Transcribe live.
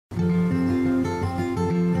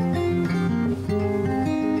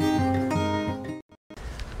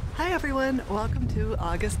everyone, welcome to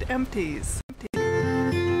August Empties.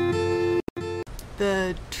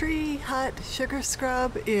 The Tree Hut Sugar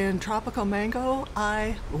Scrub in Tropical Mango,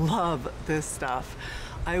 I love this stuff.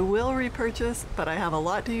 I will repurchase, but I have a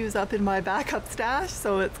lot to use up in my backup stash,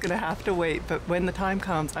 so it's gonna have to wait, but when the time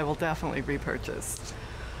comes, I will definitely repurchase.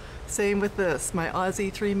 Same with this, my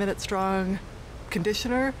Aussie 3-minute strong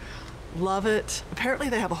conditioner. Love it. Apparently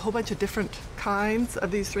they have a whole bunch of different kinds of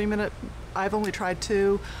these 3-minute. I've only tried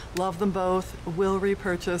 2. Love them both. Will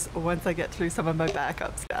repurchase once I get through some of my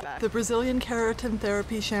backup stuff. The Brazilian Keratin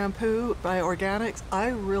Therapy Shampoo by Organics. I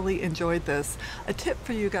really enjoyed this. A tip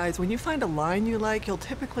for you guys, when you find a line you like, you'll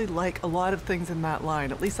typically like a lot of things in that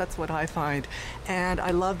line. At least that's what I find. And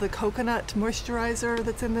I love the coconut moisturizer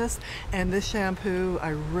that's in this, and this shampoo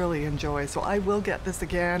I really enjoy. So I will get this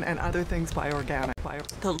again, and other things by Organic.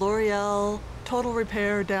 The Loreal Total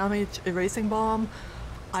Repair Damage Erasing Balm.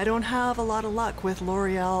 I don't have a lot of luck with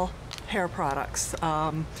L'Oreal hair products,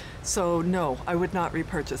 so no, I would not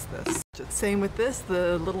repurchase this. Same with this,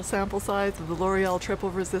 the little sample size of the L'Oreal Triple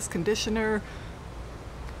Resist Conditioner.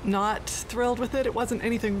 Not thrilled with it. It wasn't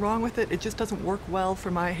anything wrong with it. It just doesn't work well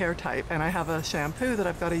for my hair type, and I have a shampoo that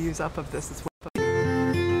I've got to use up of this as well.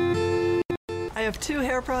 I have 2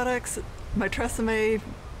 hair products. My Tresemme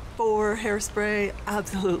 4 hairspray.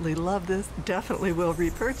 Absolutely love this. Definitely will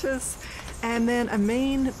repurchase. And then a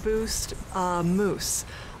main Boost Mousse.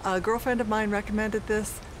 A girlfriend of mine recommended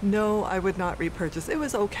this. No, I would not repurchase. It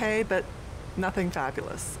was okay, but nothing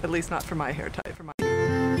fabulous. At least not for my hair type.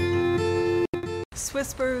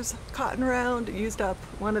 Swispers Cotton Round. Used up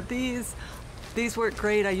one of these. These work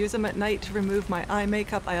great. I use them at night to remove my eye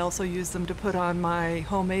makeup. I also use them to put on my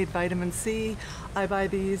homemade vitamin C. I buy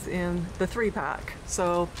these in the 3-pack.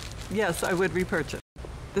 So yes, I would repurchase.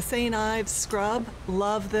 The St. Ives Scrub,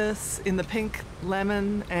 love this in the pink,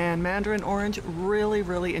 lemon, and mandarin orange.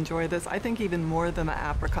 Really enjoy this. I think even more than the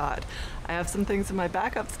apricot. I have some things in my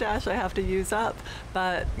backup stash I have to use up,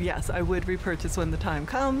 but yes, I would repurchase when the time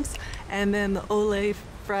comes. And then the Olay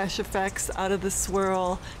Fresh Effects Out of the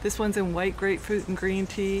Swirl. This one's in white grapefruit and green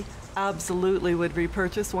tea. Absolutely would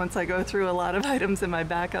repurchase once I go through a lot of items in my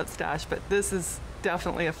backup stash, but this is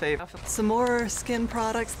definitely a favorite. Some more skin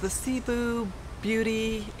products, the Sibu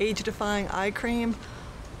Beauty Age Defying Eye Cream.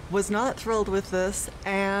 Was not thrilled with this,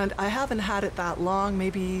 and I haven't had it that long,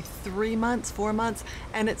 maybe 3 months, 4 months,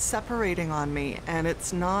 and it's separating on me, and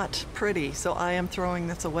it's not pretty, so I am throwing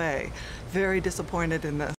this away. Very disappointed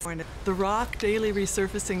in this. The Rock Daily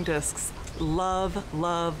Resurfacing Discs. Love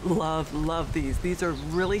these. These are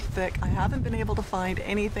really thick. I haven't been able to find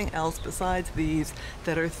anything else besides these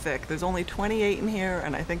that are thick. There's only 28 in here,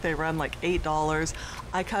 and I think they run like $8.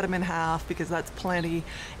 I cut them in half because that's plenty.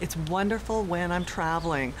 It's wonderful when I'm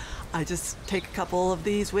traveling. I just take a couple of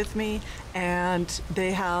these with me, and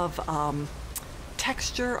they have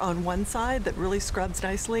texture on one side that really scrubs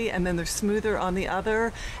nicely, and then they're smoother on the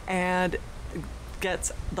other, and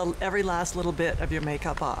gets every last little bit of your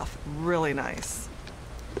makeup off. Really nice.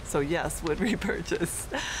 So yes, would repurchase.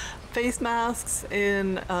 Face masks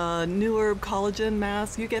in New Herb Collagen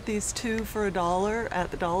mask. You get these 2 for $1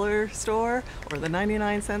 at the dollar store or the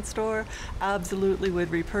 99-cent store. Absolutely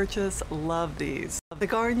would repurchase. Love these. The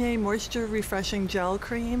Garnier Moisture Refreshing Gel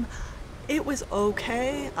Cream. It was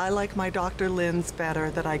okay. I like my Dr. Lin's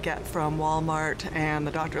better that I get from Walmart, and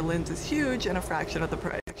the Dr. Lin's is huge and a fraction of the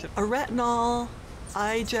price. A Retinol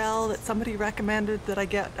Eye Gel that somebody recommended that I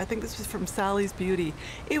get. I think this was from Sally's Beauty.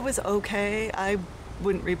 It was okay. I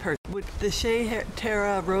wouldn't repurchase. The Shea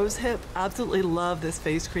Terra Rose Hip. Absolutely love this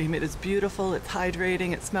face cream. It is beautiful. It's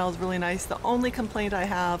hydrating. It smells really nice. The only complaint I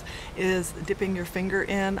have is dipping your finger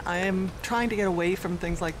in. I am trying to get away from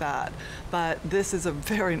things like that. But this is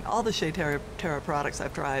all the Shea Terra products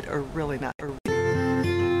I've tried are really nice.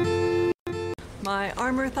 My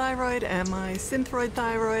Armour Thyroid and my Synthroid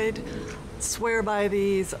Thyroid. Swear by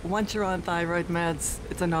these. Once you're on thyroid meds,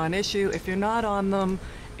 it's a non-issue. If you're not on them,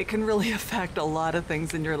 it can really affect a lot of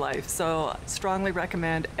things in your life. So strongly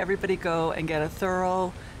recommend everybody go and get a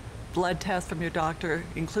thorough blood test from your doctor,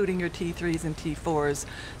 including your T3s and T4s,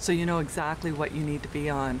 so you know exactly what you need to be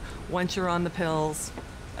on. Once you're on the pills,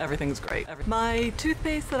 everything's great. My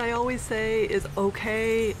toothpaste that I always say is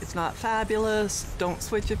okay. It's not fabulous. Don't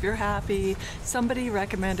switch if you're happy. Somebody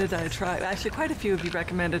recommended I try. Actually, quite a few of you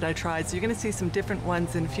recommended I tried, so you're going to see some different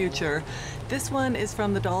ones in future. This one is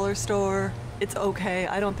from the dollar store. It's okay.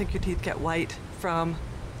 I don't think your teeth get white from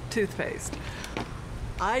toothpaste.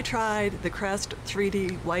 I tried the Crest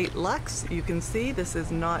 3D White Luxe. You can see this is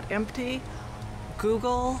not empty.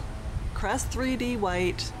 Google Crest 3D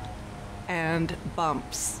White and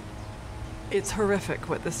bumps. It's horrific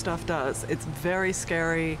what this stuff does. It's very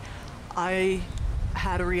scary. I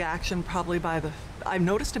had a reaction probably I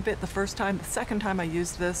noticed a bit the first time. The second time I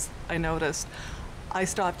used this, I noticed. I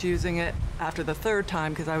stopped using it after the third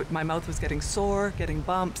time because my mouth was getting sore, getting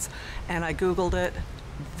bumps, and I Googled it.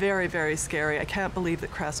 Very, very scary. I can't believe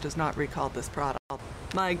that Crest has not recalled this product.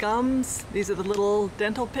 My gums, these are the little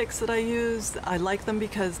dental picks that I use. I like them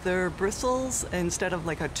because they're bristles instead of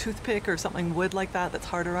like a toothpick or something wood like that that's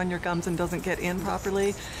harder on your gums and doesn't get in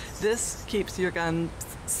properly. This keeps your gums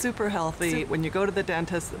super healthy. When you go to the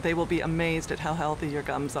dentist, they will be amazed at how healthy your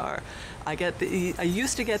gums are. I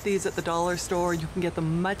used to get these at the dollar store. You can get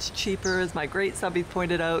them much cheaper, as my great subby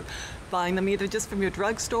pointed out, buying them either just from your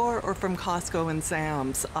drugstore or from Costco and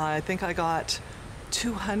Sam's. I think I got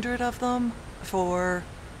 200 of them for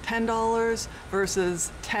 $10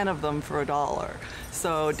 versus 10 of them for $1.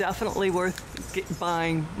 So definitely worth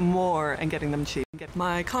buying more and getting them cheap.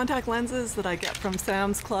 My contact lenses that I get from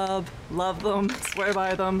Sam's Club, love them, swear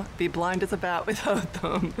by them, be blind as a bat without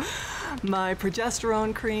them. My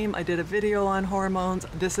progesterone cream, I did a video on hormones.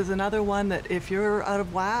 This is another one that if you're out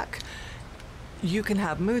of whack, you can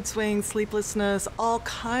have mood swings, sleeplessness, all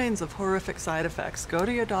kinds of horrific side effects. Go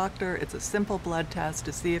to your doctor. It's a simple blood test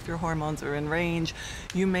to see if your hormones are in range.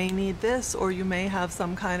 You may need this, or you may have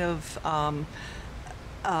some kind of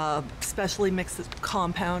specially mixed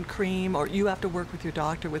compound cream, or you have to work with your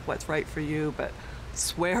doctor with what's right for you, but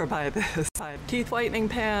swear by this. Teeth whitening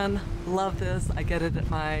pan, love this. I get it at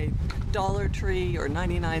my Dollar Tree or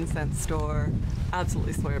 99-cent store.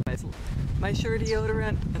 Absolutely swear by it. My Sure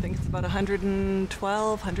deodorant, I think it's about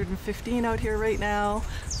 112, 115 out here right now.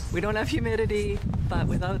 We don't have humidity, but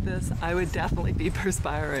without this, I would definitely be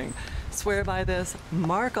perspiring. Swear by this.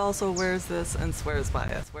 Mark also wears this and swears by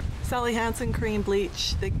it. Sally Hansen cream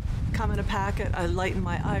bleach, they come in a packet. I lighten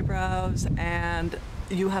my eyebrows, and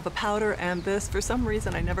you have a powder and this. For some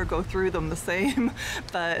reason, I never go through them the same,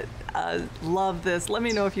 but love this. Let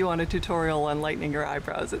me know if you want a tutorial on lightening your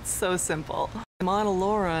eyebrows. It's so simple.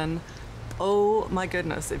 Monolaurin, oh my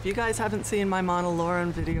goodness. If you guys haven't seen my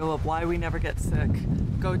Monolaurin video of why we never get sick,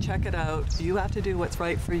 go check it out. You have to do what's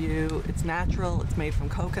right for you. It's natural, it's made from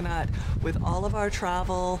coconut. With all of our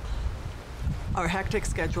travel, our hectic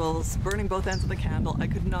schedules, burning both ends of the candle, I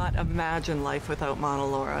could not imagine life without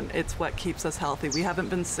Monolaurin. It's what keeps us healthy. We haven't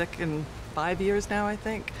been sick in 5 years now, I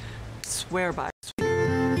think. Swear by it.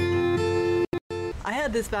 I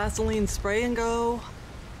had this Vaseline Spray Go.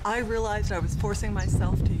 I realized I was forcing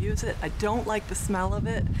myself to use it. I don't like the smell of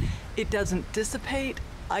it. It doesn't dissipate.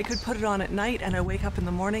 I could put it on at night and I wake up in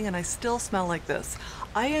the morning and I still smell like this.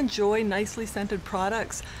 I enjoy nicely scented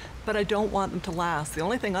products, but I don't want them to last. The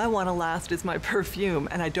only thing I want to last is my perfume,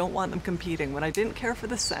 and I don't want them competing. When I didn't care for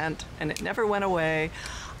the scent and it never went away,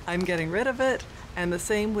 I'm getting rid of it. And the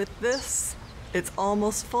same with this. It's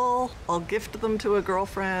almost full. I'll gift them to a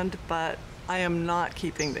girlfriend, but I am not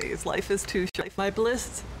keeping these. Life is too short. My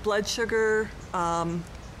Bliss blood sugar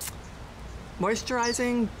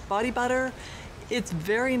moisturizing body butter. It's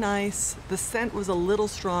very nice. The scent was a little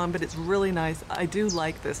strong, but it's really nice. I do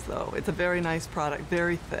like this though. It's a very nice product,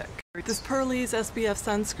 very thick. This Purlisse SPF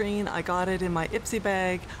Sunscreen, I got it in my Ipsy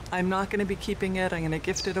bag. I'm not going to be keeping it. I'm going to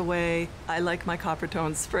gift it away. I like my Copper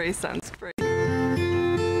Tone Spray Sunscreen.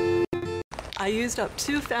 I used up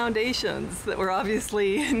 2 foundations that were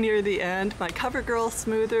obviously near the end. My Covergirl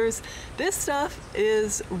smoothers. This stuff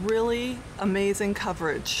is really amazing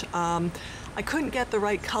coverage. I couldn't get the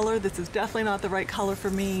right color. This is definitely not the right color for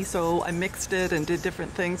me, so I mixed it and did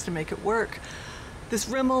different things to make it work. This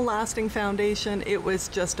Rimmel Lasting Foundation, it was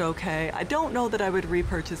just okay. I don't know that I would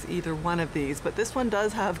repurchase either one of these, but this one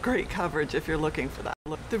does have great coverage if you're looking for that.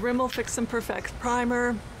 The Rimmel Fix and Perfect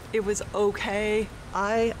Primer, it was okay.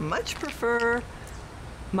 I much prefer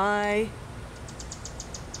my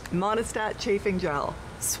Monistat Chafing Gel.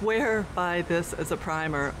 Swear by this as a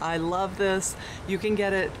primer. I love this. You can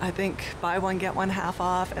get it, I think, buy one, get one half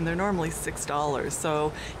off, and they're normally $6.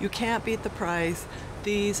 So you can't beat the price.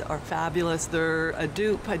 These are fabulous. They're a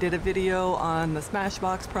dupe. I did a video on the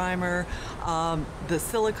Smashbox primer. The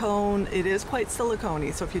silicone, it is quite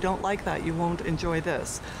silicone-y, so if you don't like that, you won't enjoy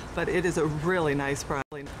this. But it is a really nice primer.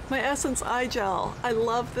 My Essence Eye Gel. I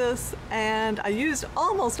love this, and I used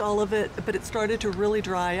almost all of it, but it started to really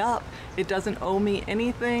dry up. It doesn't owe me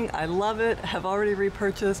anything. I love it. Have already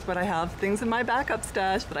repurchased, but I have things in my backup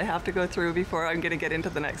stash that I have to go through before I'm going to get into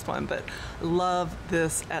the next one. But love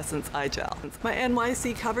this Essence Eye Gel. My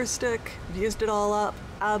NYC Cover Stick. Used it all up.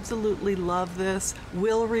 Absolutely love this.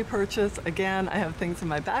 Will repurchase. Again, I have things in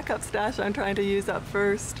my backup stash I'm trying to use up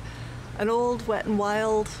first. An old Wet n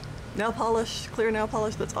Wild nail polish, clear nail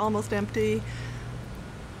polish that's almost empty.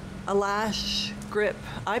 A lash grip.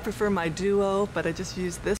 I prefer my Duo, but I just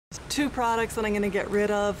use this 2 products that I'm going to get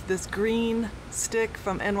rid of. This green stick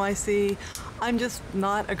from NYC. I'm just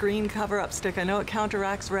not a green cover-up stick. I know it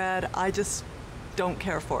counteracts red. I just don't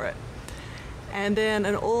care for it. And then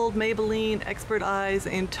an old Maybelline Expert Eyes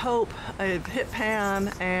in taupe. I've hit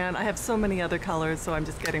pan, and I have so many other colors, so I'm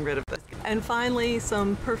just getting rid of this. And finally,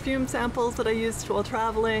 some perfume samples that I used while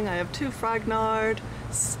traveling. I have 2 Fragnard,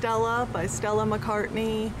 Stella by Stella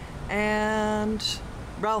McCartney, and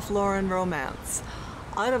Ralph Lauren Romance.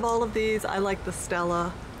 Out of all of these, I like the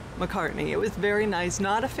Stella McCartney. It was very nice.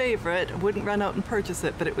 Not a favorite. I wouldn't run out and purchase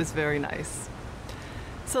it, but it was very nice.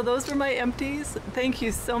 So those were my empties. Thank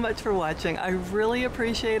you so much for watching. I really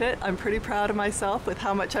appreciate it. I'm pretty proud of myself with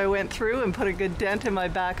how much I went through and put a good dent in my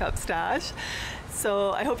backup stash.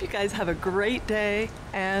 So I hope you guys have a great day,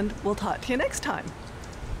 and we'll talk to you next time.